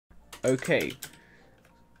Okay,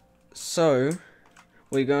 so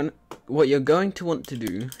what you're going to want to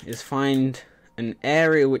do is find an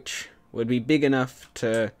area which would be big enough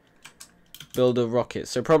to build a rocket.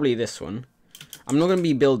 So probably this one. I'm not going to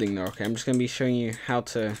be building the rocket. I'm just going to be showing you how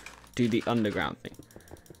to do the underground thing.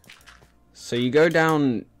 So you go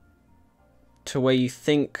down to where you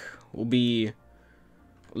think will be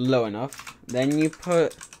low enough. Then you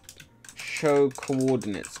put show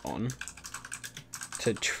coordinates on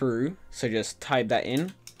to true. So just type that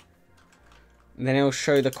in. And then it'll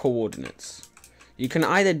show the coordinates. You can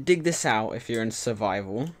either dig this out if you're in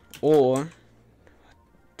survival, or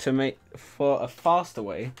to make for a faster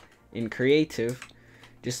way in creative,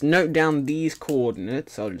 just note down these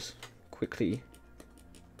coordinates. I'll just quickly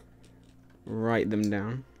write them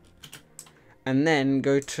down, and then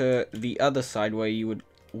go to the other side where you would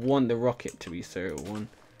want the rocket to be. So 1,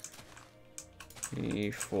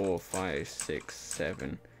 3, 4, 5, 6,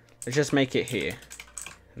 7. Let's just make it here.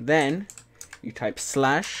 Then you type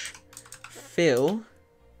slash fill,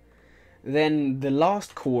 then the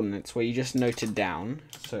last coordinates where you just noted down,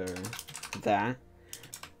 so that,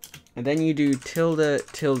 and then you do tilde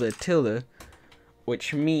tilde tilde,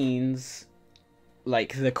 which means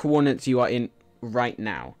like the coordinates you are in right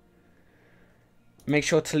now. Make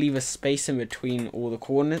sure to leave a space in between all the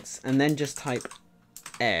coordinates, and then just type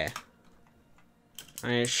air,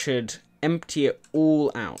 and it should empty it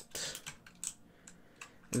all out.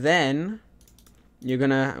 Then you're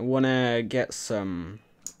gonna wanna get some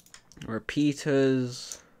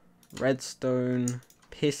repeaters, redstone,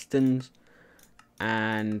 pistons,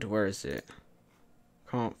 and where is it?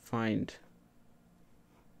 Can't find.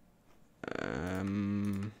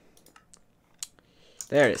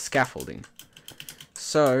 There it is, scaffolding.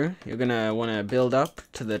 So you're gonna wanna build up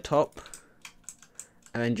to the top,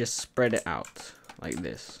 and then just spread it out like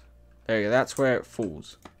this. There you go. That's where it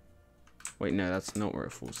falls. Wait, no, that's not where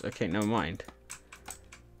it falls. Okay, never mind.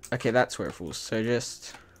 Okay, that's where it falls. So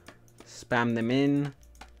just spam them in.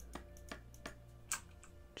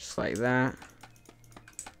 Just like that.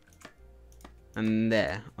 And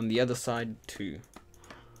there. On the other side too.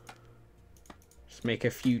 Just make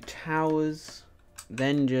a few towers.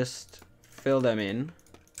 Then just fill them in.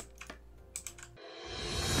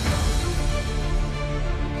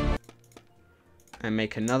 And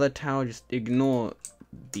make another tower. Just ignore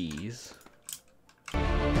these.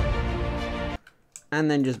 And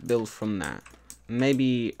then just build from that.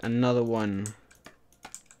 Maybe another one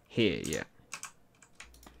here, yeah.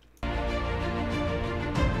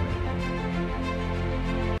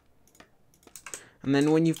 And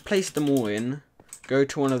then when you've placed them all in, go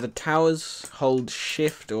to one of the towers, hold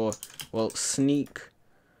shift or, well, sneak,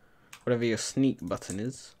 whatever your sneak button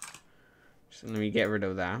is. So let me get rid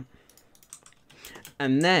of that.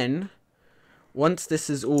 And then, once this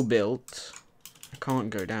is all built, I can't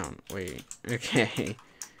go down. Wait. Okay.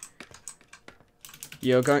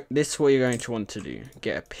 This is what you're going to want to do.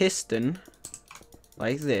 Get a piston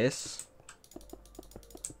like this,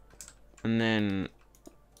 and then,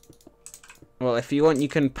 well, if you want, you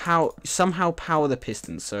can somehow power the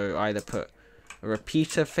piston. So either put a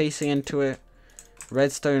repeater facing into it,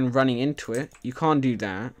 redstone running into it. You can't do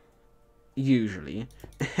that usually.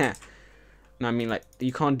 No, I mean, like,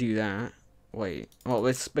 you can't do that. Wait. Well,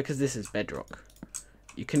 it's because this is bedrock.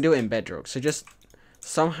 You can do it in bedrock. So just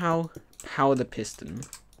somehow power the piston.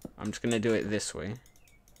 I'm just going to do it this way.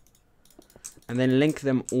 And then link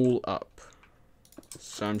them all up.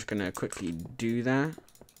 So I'm just going to quickly do that.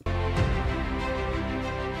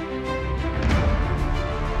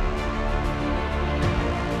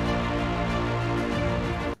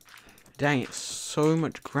 Dang, it's so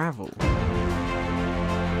much gravel.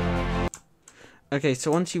 Okay,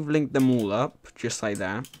 so once you've linked them all up, just like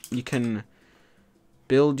that, you can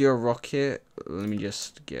build your rocket. Let me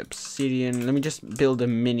just get obsidian. Let me just build a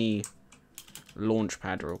mini launch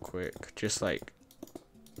pad real quick. Just like...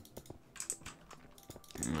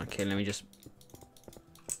 Okay, let me just...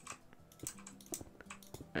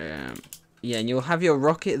 yeah, and you'll have your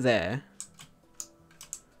rocket there.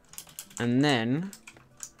 And then,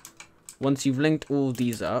 once you've linked all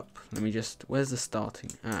these up, let me just... Where's the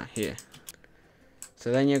starting? Ah, here.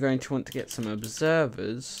 So then you're going to want to get some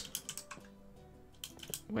observers.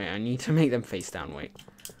 Wait, I need to make them face down. Wait.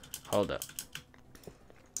 Hold up.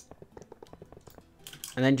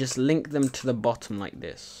 And then just link them to the bottom like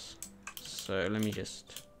this. So let me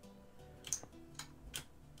just...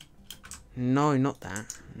 No, not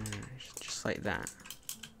that. No, just like that.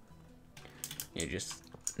 You just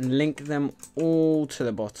link them all to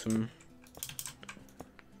the bottom.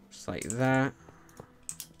 Just like that.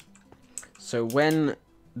 So when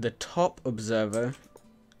the top observer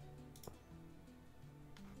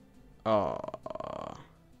Oh.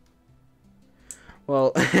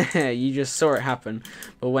 Well, you just saw it happen.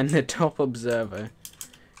 But when the top observer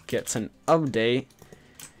gets an update,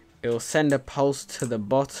 it will send a pulse to the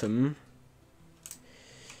bottom.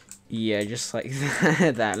 Yeah, just like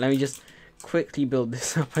that. Let me just quickly build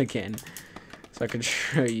this up again so I can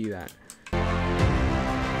show you that.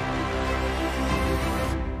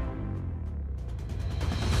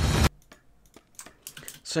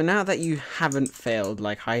 So now that you haven't failed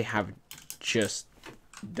like I have just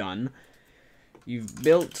done, you've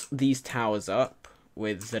built these towers up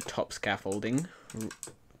with the top scaffolding,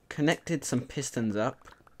 connected some pistons up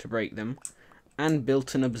to break them, and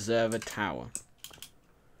built an observer tower.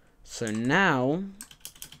 So now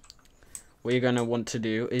what you're going to want to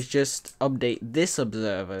do is just update this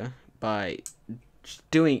observer by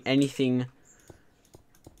doing anything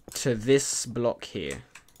to this block here.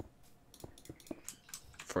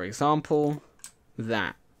 For example,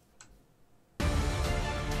 that.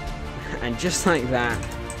 And just like that,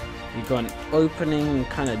 you've got an opening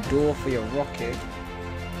kind of door for your rocket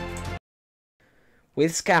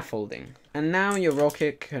with scaffolding. And now your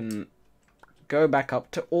rocket can go back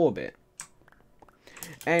up to orbit.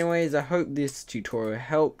 Anyways, I hope this tutorial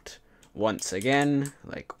helped once again,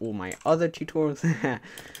 like all my other tutorials.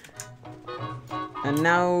 And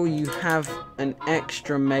now you have an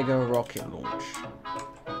extra mega rocket launch.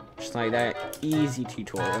 Just like that, easy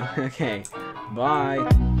tutorial. Okay, bye.